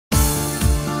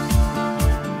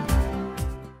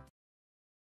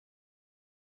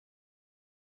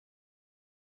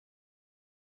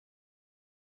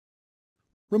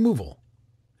Removal.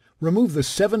 Remove the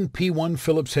 7 P1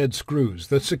 Phillips head screws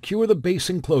that secure the base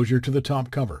enclosure to the top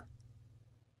cover.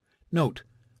 Note,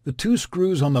 the 2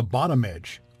 screws on the bottom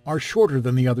edge are shorter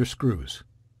than the other screws.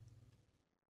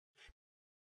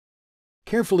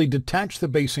 Carefully detach the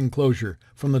base enclosure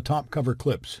from the top cover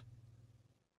clips.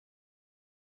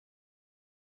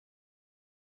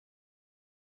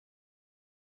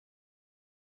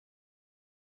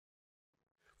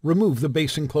 Remove the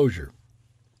base enclosure.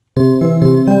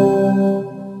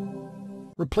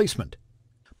 Replacement.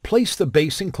 Place the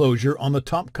base enclosure on the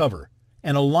top cover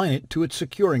and align it to its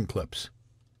securing clips.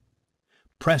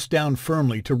 Press down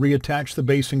firmly to reattach the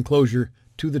base enclosure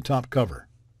to the top cover.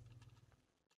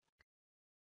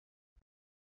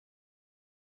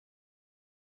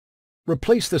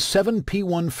 Replace the 7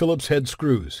 P1 Phillips head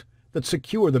screws that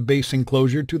secure the base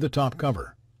enclosure to the top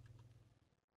cover.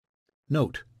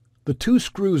 Note, the 2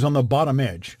 screws on the bottom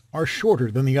edge are shorter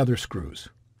than the other screws.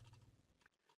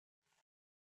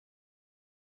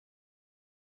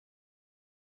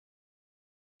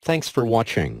 Thanks for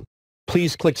watching.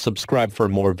 Please click subscribe for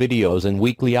more videos and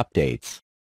weekly updates.